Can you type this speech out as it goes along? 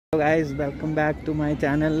Guys welcome back to my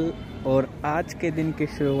channel. और आज के दिन की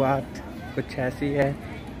शुरुआत कुछ ऐसी है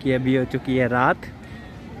कि अभी हो चुकी है रात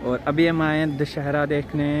और अभी हम आए हैं दशहरा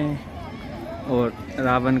देखने और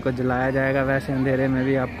रावण को जलाया जाएगा। वैसे अंधेरे में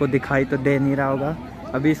भी आपको दिखाई तो दे नहीं रहा होगा।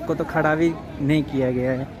 अभी इसको तो खड़ा भी नहीं किया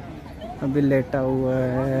गया है, अभी लेटा हुआ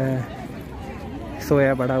है,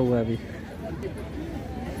 सोया पड़ा हुआ है। अभी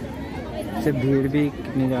से भीड़ भी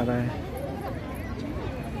कितनी ज़्यादा है।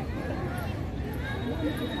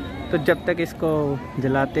 तो जब तक इसको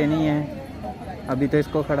जलाते नहीं हैं, अभी तो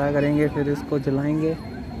इसको खड़ा करेंगे फिर इसको जलाएंगे।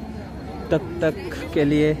 तब तक के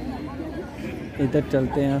लिए इधर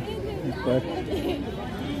चलते हैं ऊपर।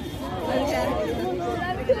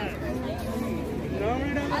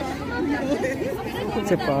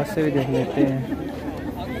 इससे पास से भी देख लेते हैं।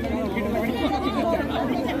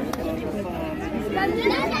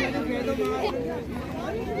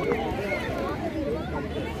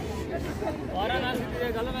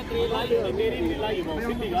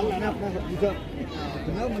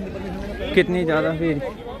 कितनी ज़्यादा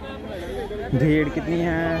भीड़ कितनी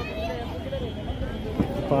है,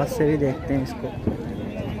 पास से भी देखते हैं इसको।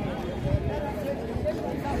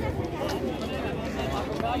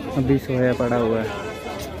 अभी सोया पड़ा हुआ है,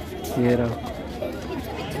 ये रहा,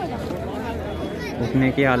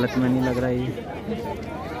 उठने की हालत में नहीं लग रहा ये।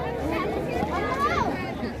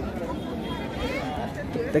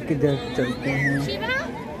 तक किधर चलते हैं,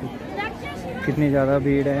 कितनी ज़्यादा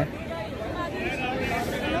भीड़ है।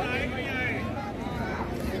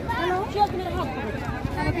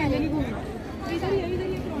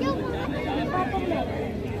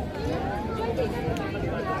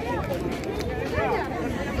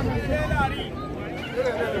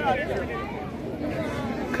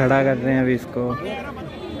 खड़ा कर रहे हैं अभी इसको,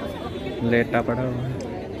 लेटा पड़ा हुआ है।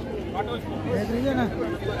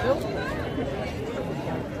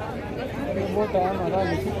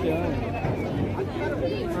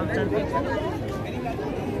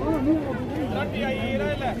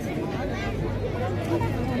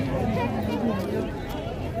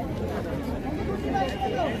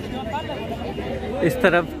 इस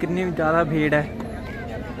तरफ कितनी ज़्यादा भीड़ है,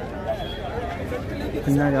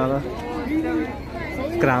 इतना ज़्यादा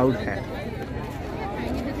क्राउड है।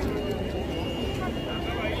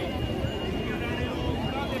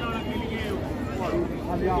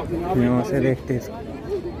 यहाँ से देखते इसको।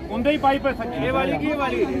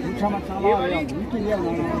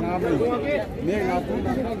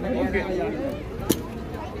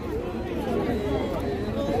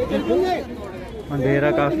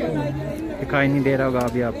 अंधेरा काफी दिखाई नहीं दे रहा होगा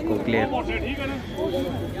अभी आपको क्लियर।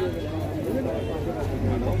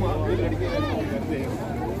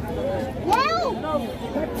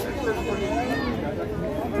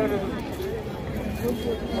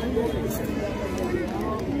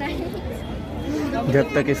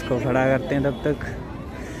 जब तक इसको खड़ा करते हैं तब तक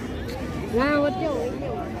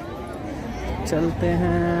चलते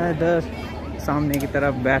हैं इधर सामने की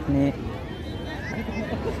तरफ बैठने।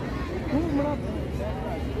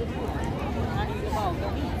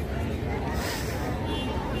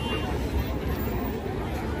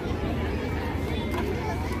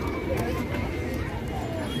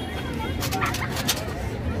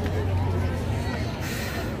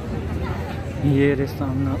 ये रे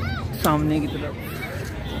सामने की तरफ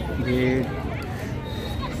गेट।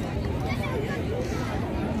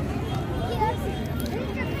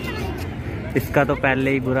 इसका तो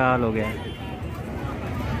पहले ही बुरा हाल हो गया है।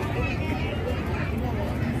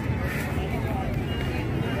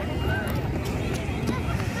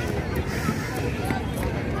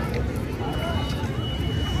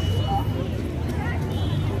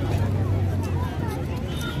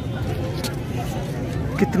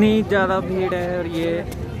 कितनी ज़्यादा भीड़ है। और ये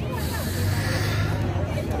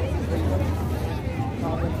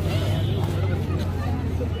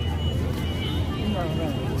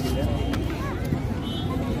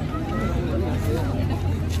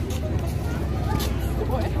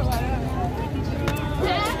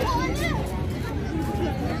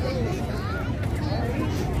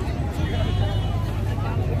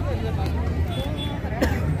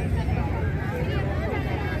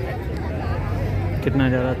कितना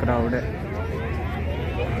ज़्यादा क्राउड है।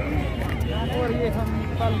 और ये हम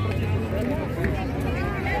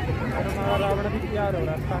रावण भी तैयार हो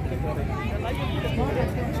रहा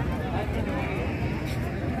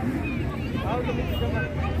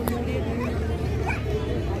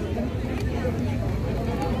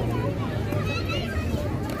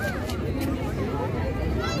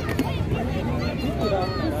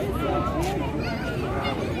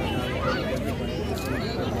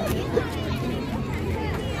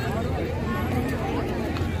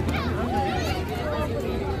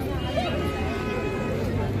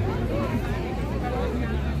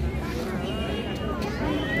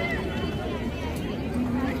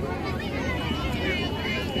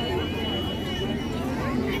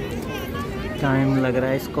टाइम लग रहा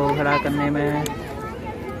है इसको खड़ा करने में।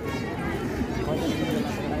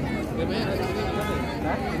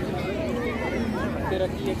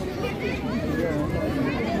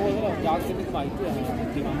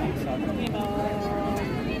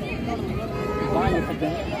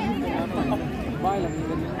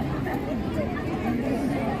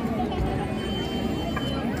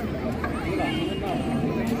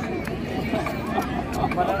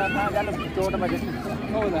 चोट बजे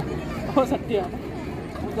हो सकती है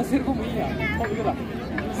तो सिर्फ मिया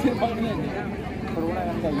सिर्फ कोरोना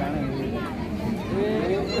का जाना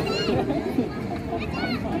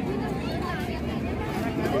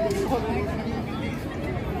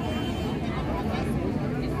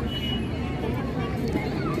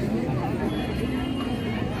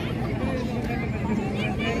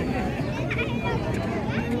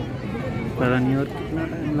पता नहीं और कितना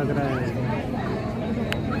टाइम लग रहा है।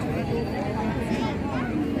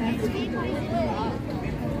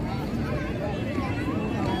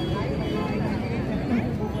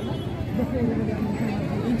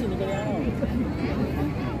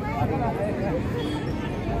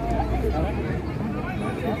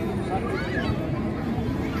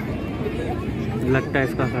 लगता है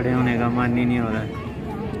इसका खड़े होने का मन ही नहीं हो रहा है।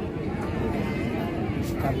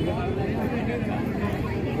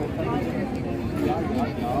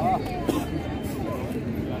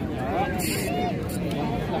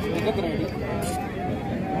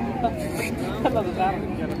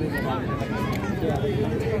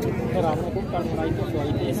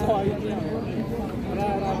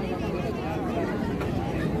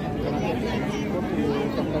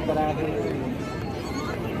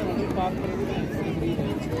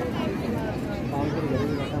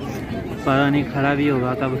 पता नहीं खड़ा भी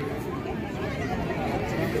होगा कब।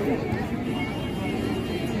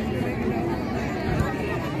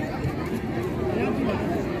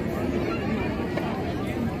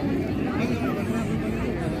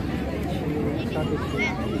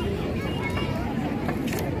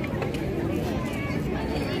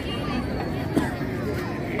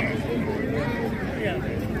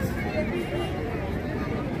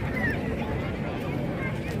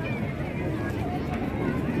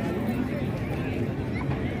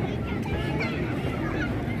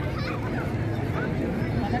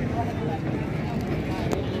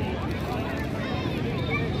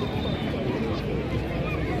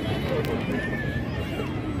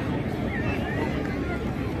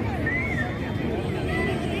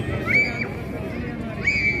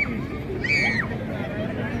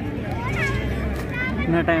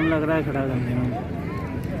 कितना टाइम लग रहा है खड़ा करने में।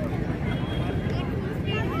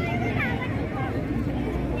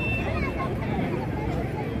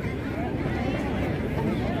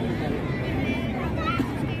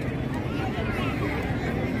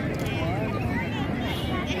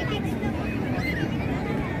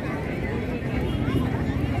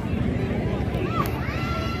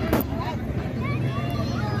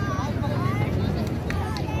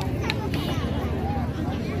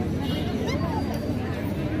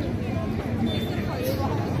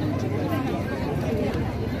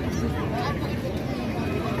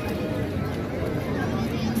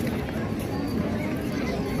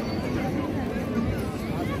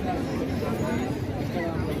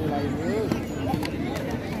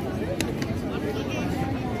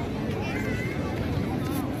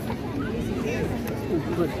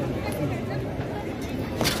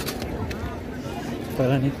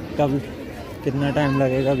 पता नहीं कब कितना टाइम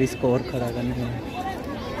लगेगा अभी इसको और खड़ा करने में।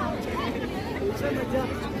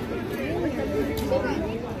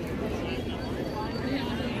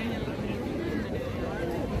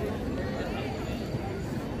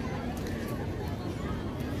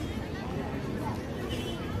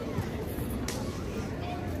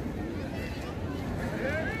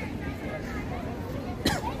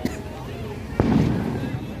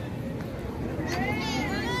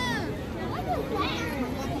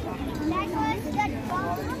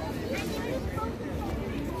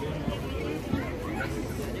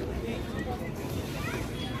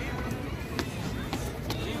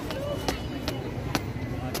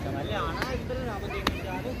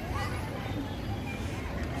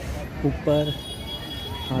 ऊपर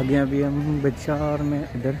आ गया अभी हम बाजार में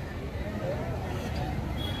इधर।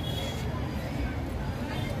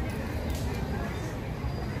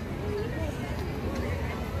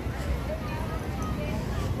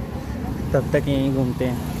 तब तक यहीं घूमते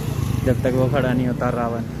हैं जब तक वो खड़ा नहीं होता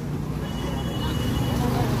रावण।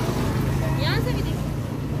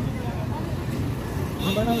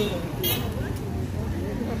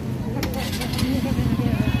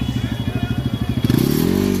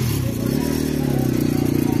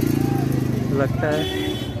 लगता है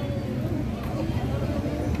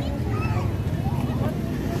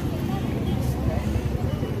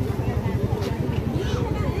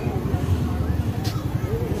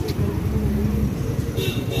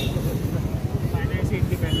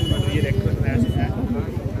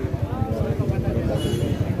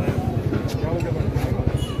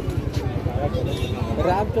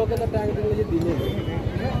राम चौक तो टैग मुझे दिले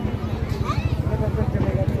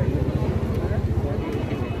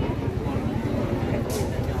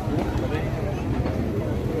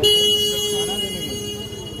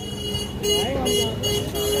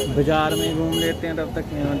बाजार में घूम लेते हैं तब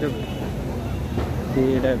तक यहाँ जब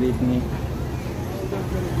भीड़ है अभी इतनी।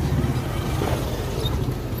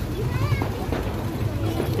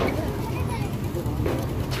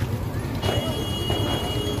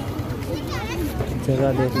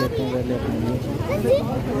 जगह देख लेते हैं पहले अपने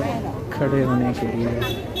खड़े होने के लिए।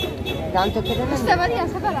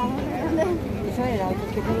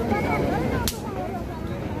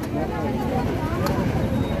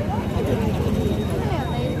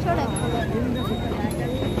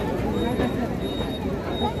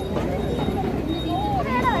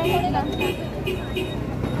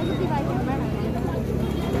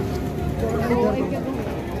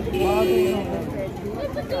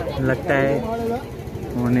 लगता है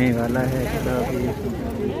होने वाला है काफी।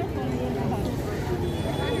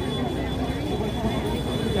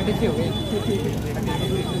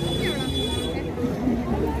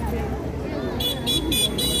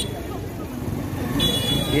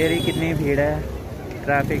 ये रही कितनी भीड़ है,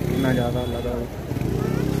 ट्रैफिक कितना ज़्यादा लगा हुआ।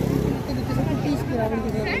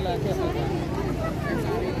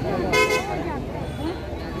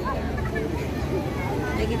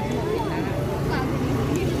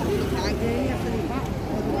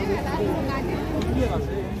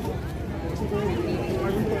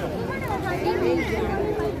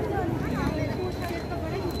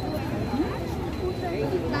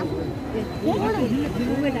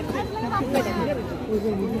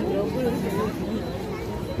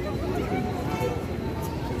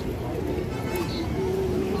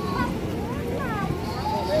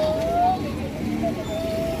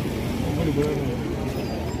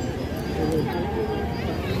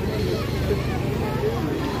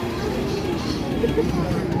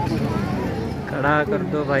 खड़ा कर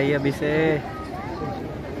दो भाई अभी से।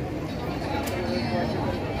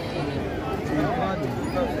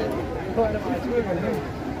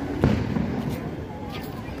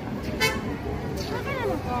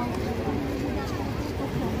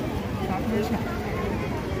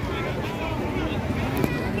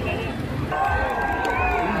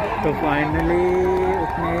 तो फाइनली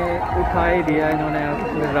उसने उठा ही दिया इन्होंने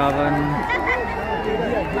रावण।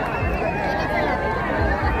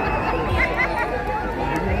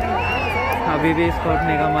 अभी भी इसको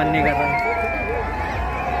उठने का मन नहीं कर रहा।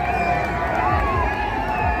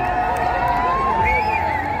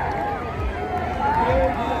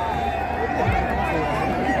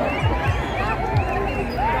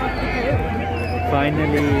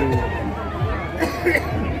 फाइनली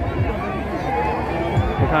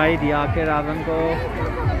उठा ही दिया आखिर रावण को,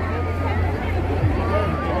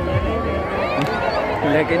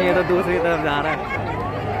 लेकिन ये तो दूसरी तरफ जा रहा है।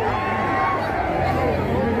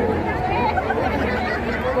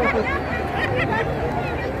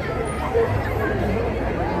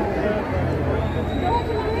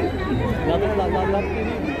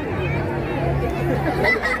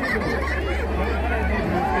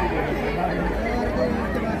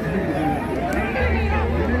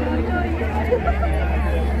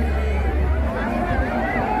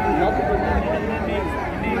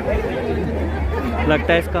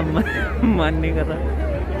 लगता है इसका मन नहीं कर रहा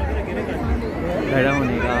खड़ा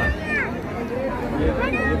होने का।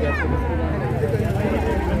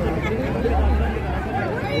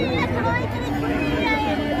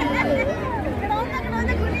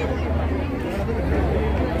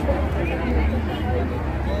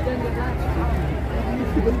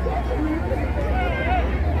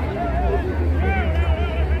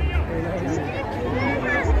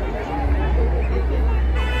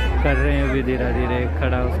 कर रहे हैं अभी धीरे धीरे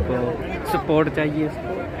खड़ा, उसको सपोर्ट चाहिए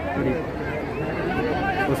उसको थोड़ी।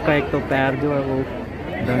 उसका एक तो पैर जो है वो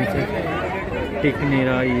ढंग से टिक नहीं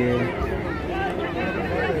रहा ये।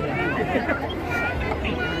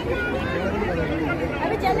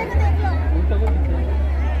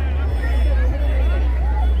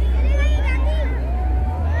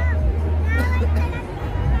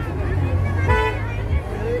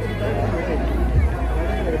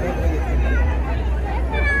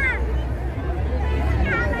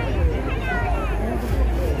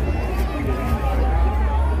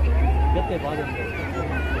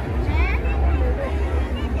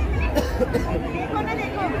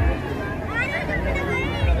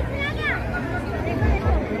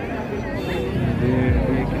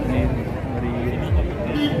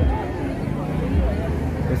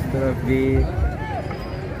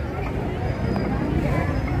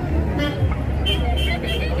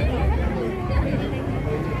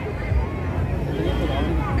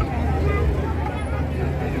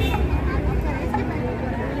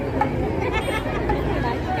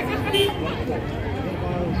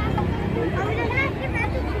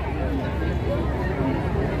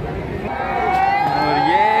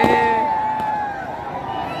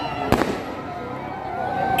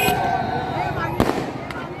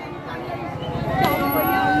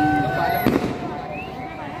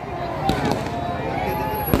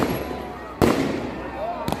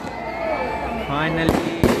 फाइनली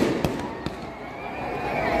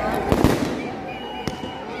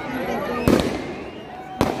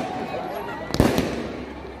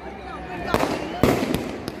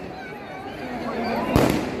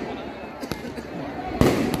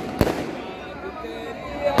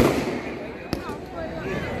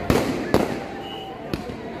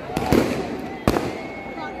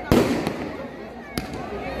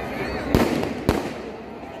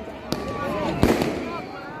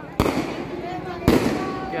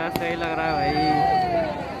क्या सही लग रहा है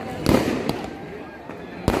भाई।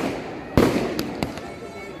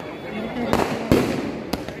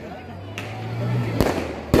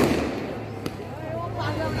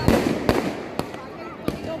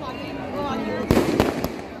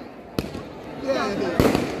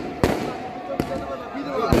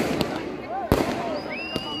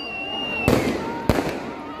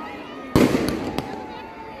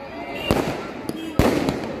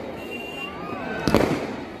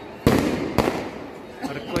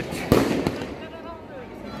 और कुछ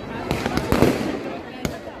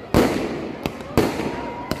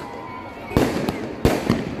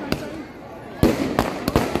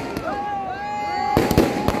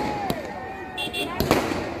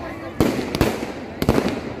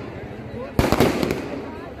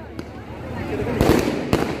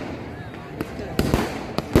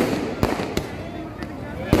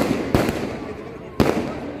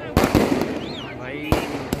भाई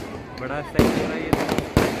बड़ा सही लग रहा है ये तो।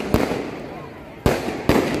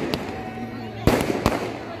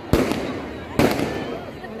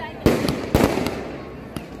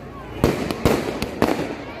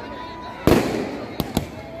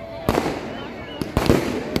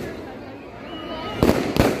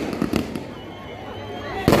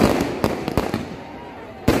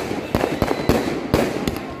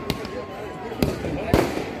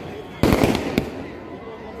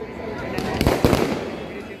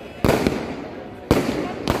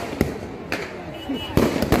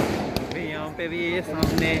 यहाँ पे भी ये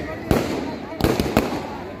सामने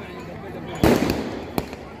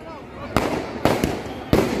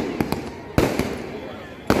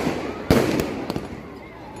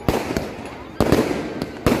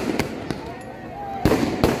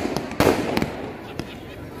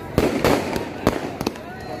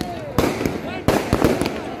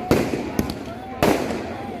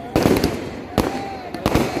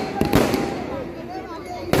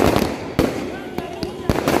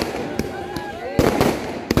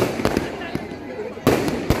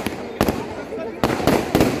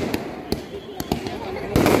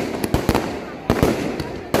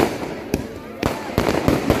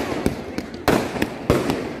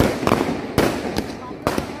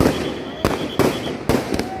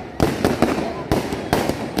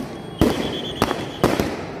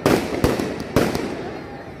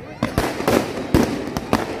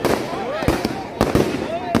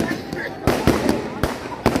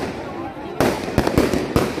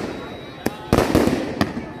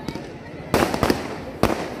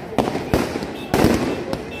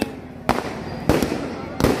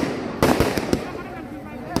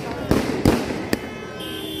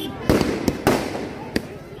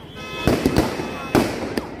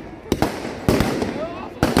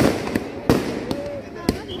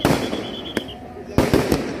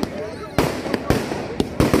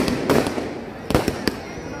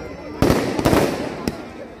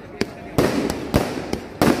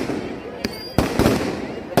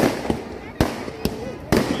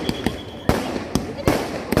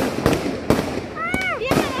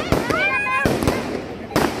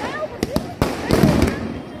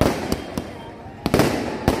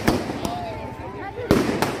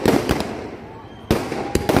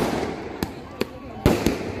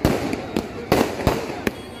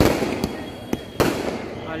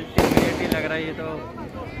अल्टीमेट ही लग रहा है ये तो।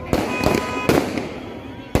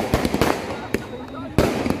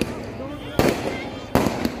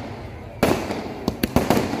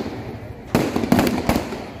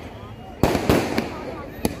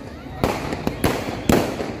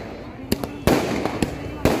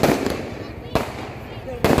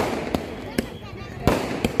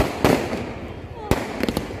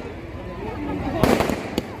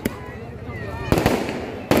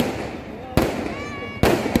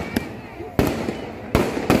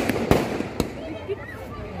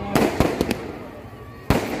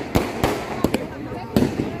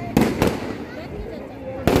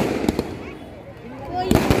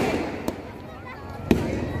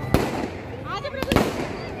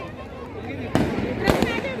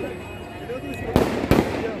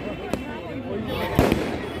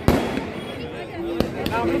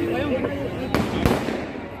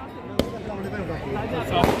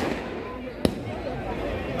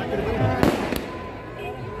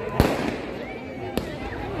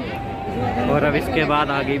 उसके बाद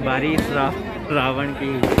आ गई बारी रावण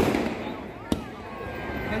की।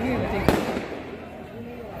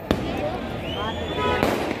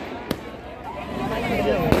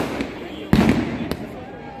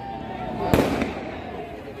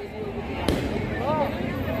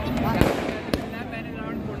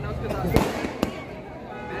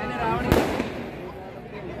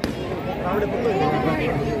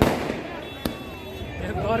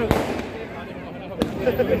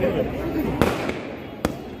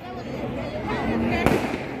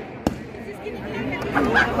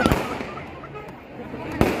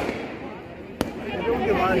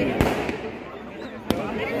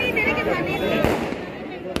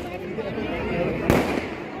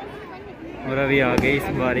 और अभी आ गई इस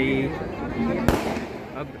बारी,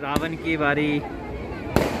 अब रावण की बारी।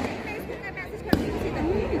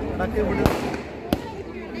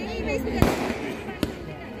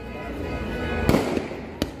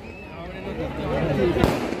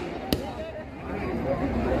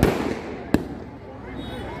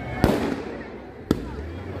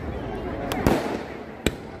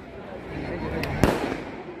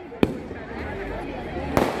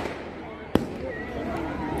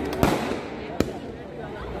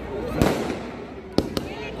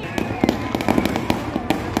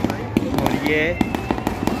 ये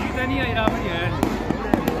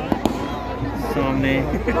सामने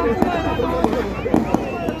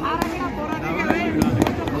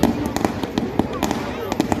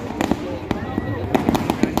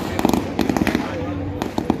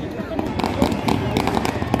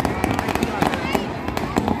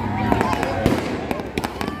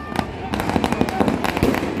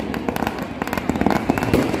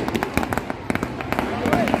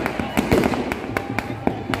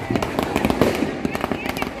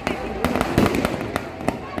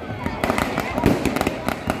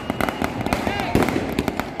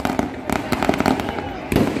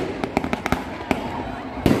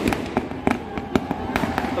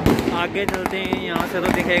आगे चलते हैं। यहाँ से तो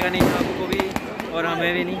दिखेगा नहीं आपको भी और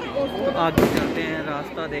हमें भी नहीं, तो आगे चलते हैं,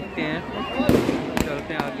 रास्ता देखते हैं,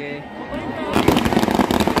 चलते हैं आगे।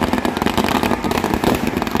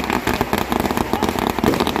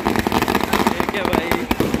 देखिए भाई,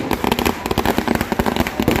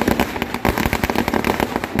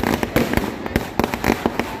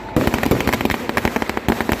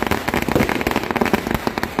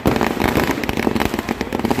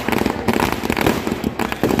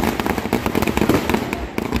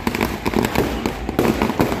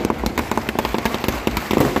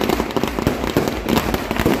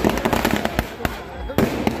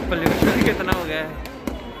 पोल्यूशन कितना हो गया है।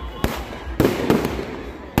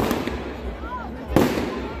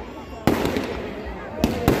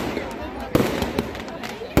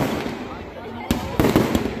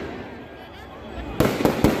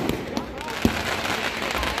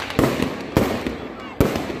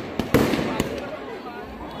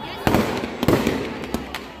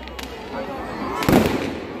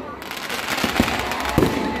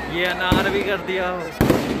 ये अनार भी कर दिया हो।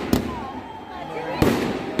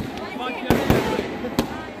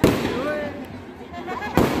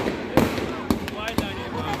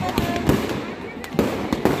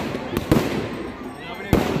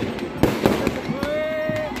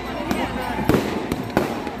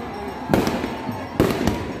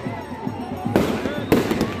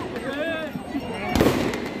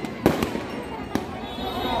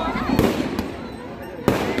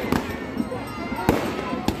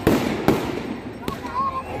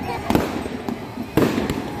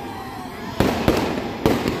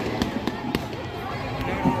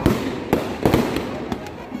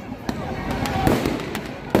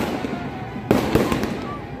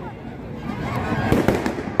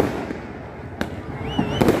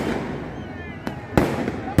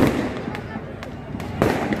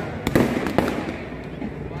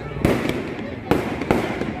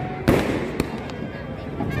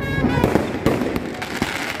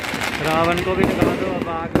 रावण को भी निकाल दो, अब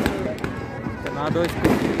आग चला दो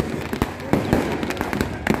इसको।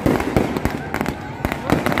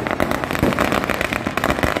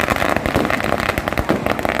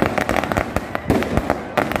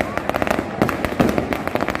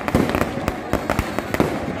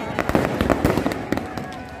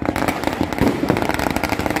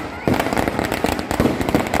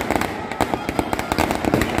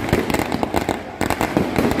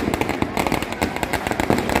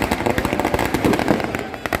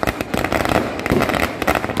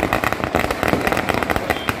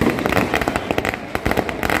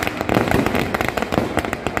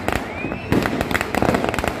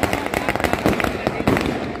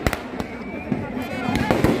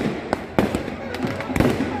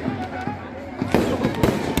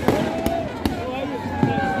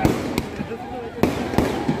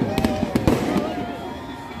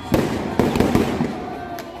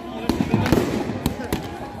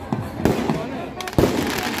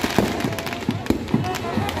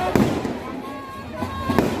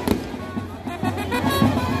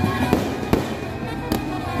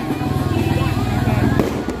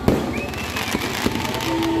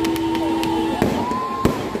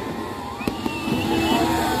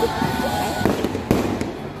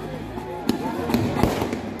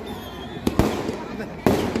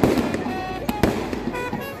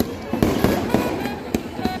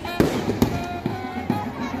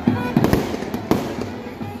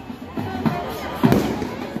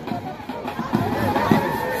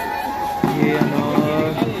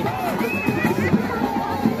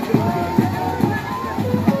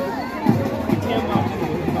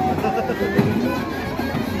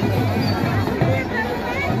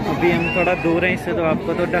 थोड़ा दूर है इससे, तो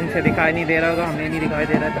आपको तो ढंग से दिखाई नहीं दे रहा होगा, हमें नहीं दिखाई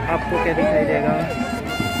दे रहा है, तो आपको क्या दिखाई देगा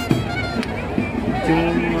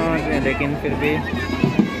जूम, लेकिन फिर भी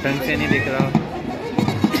ढंग से नहीं दिख रहा।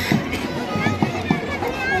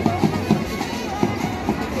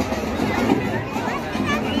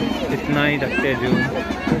 इतना ही रखते जूम।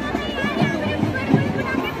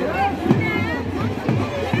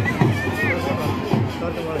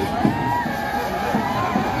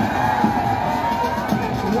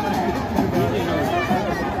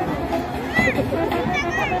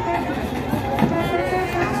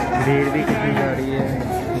 भीड़ भी कितनी जा रही है,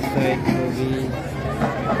 इस साइड होगी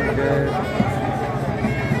इधर,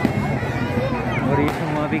 और ये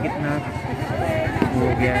धुआं भी कितना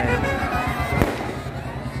हो गया है।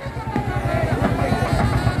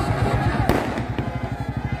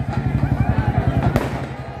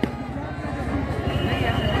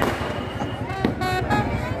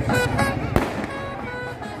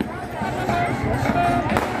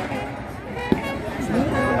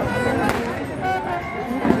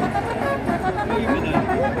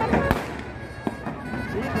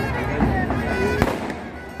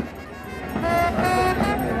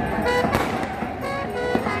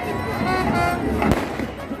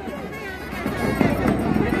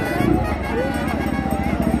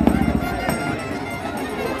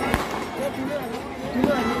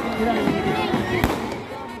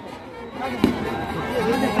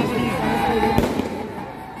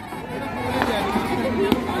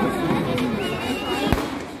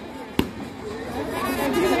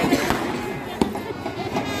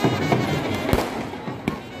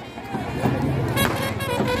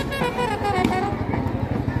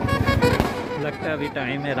 लगता है अभी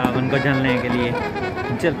टाइम है रावण को जलने के लिए।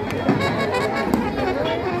 चल,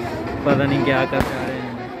 पता नहीं क्या कर जा रहे हैं।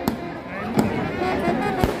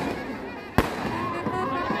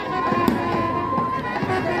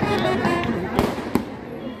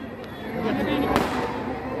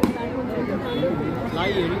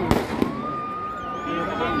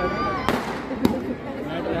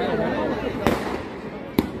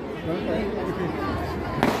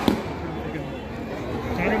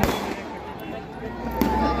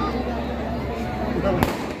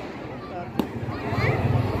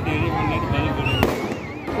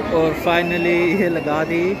 और फाइनली ये लगा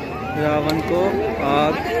दी रावण को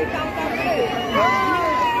आग।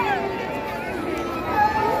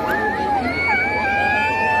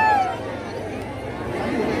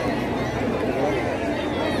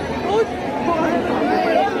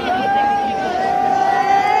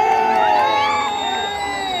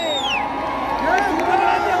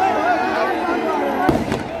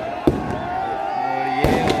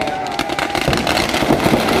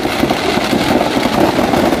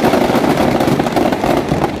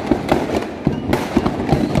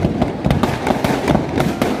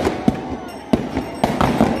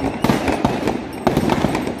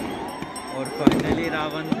 और फाइनली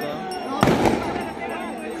रावण का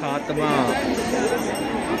खात्मा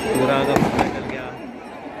पूरा का पूरा चल गया।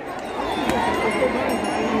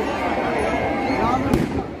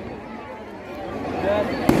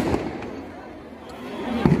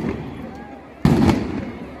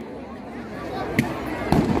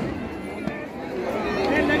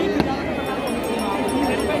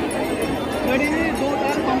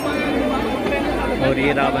 और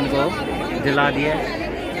ये रावण को जला दिया।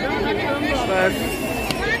 बस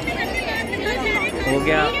हो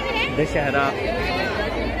गया दशहरा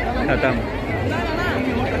खत्म।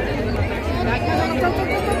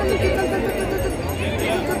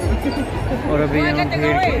 और अभी यहाँ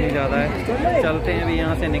भीड़ कितनी ज़्यादा है। चलते हैं अभी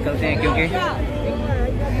यहाँ से, निकलते हैं, क्योंकि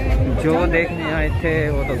जो देखने आए थे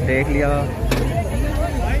वो तो देख लिया।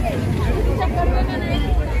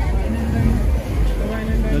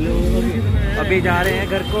 अभी जा रहे हैं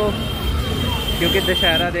घर को, क्योंकि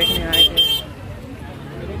दशहरा देखने आए थे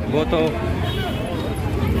वो तो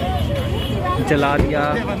जला दिया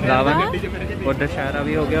रावण, और दशहरा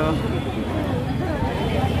भी हो गया।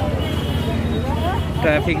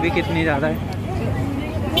 ट्रैफिक भी कितनी ज़्यादा है,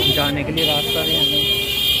 जाने के लिए रास्ता भी है नहीं।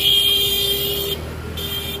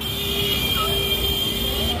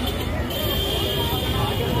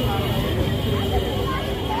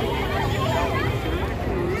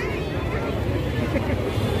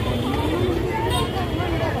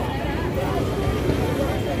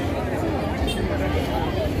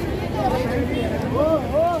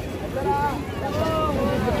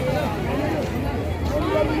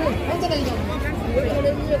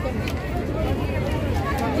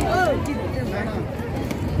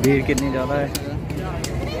 भीड़ कितनी ज़्यादा है।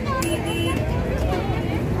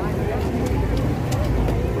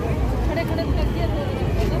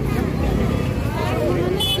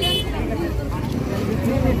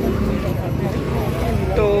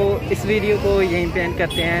 वीडियो को यहीं पे एंड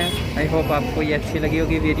करते हैं। आई होप आपको ये अच्छी लगी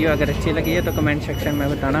होगी वीडियो। अगर अच्छी लगी है तो कमेंट सेक्शन में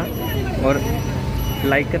बताना और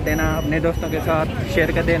लाइक कर देना, अपने दोस्तों के साथ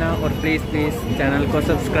शेयर कर देना और प्लीज़ चैनल को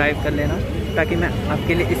सब्सक्राइब कर लेना ताकि मैं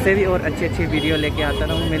आपके लिए इससे भी और अच्छी वीडियो लेके आता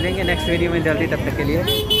रहूँ। मिलेंगे नेक्स्ट वीडियो में जल्दी, तब तक के लिए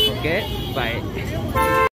ओके बाय।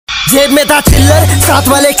 जेब में था चिल्लर, साथ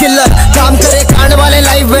वाले किल्लर, काम करे कांड वाले,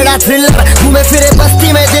 लाइव बेड़ा थ्रिलर, घूमे फिरे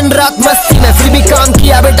बस्ती में दिन रात मस्ती में, फिर भी काम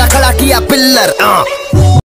किया बेटा, खड़ा किया पिल्लर।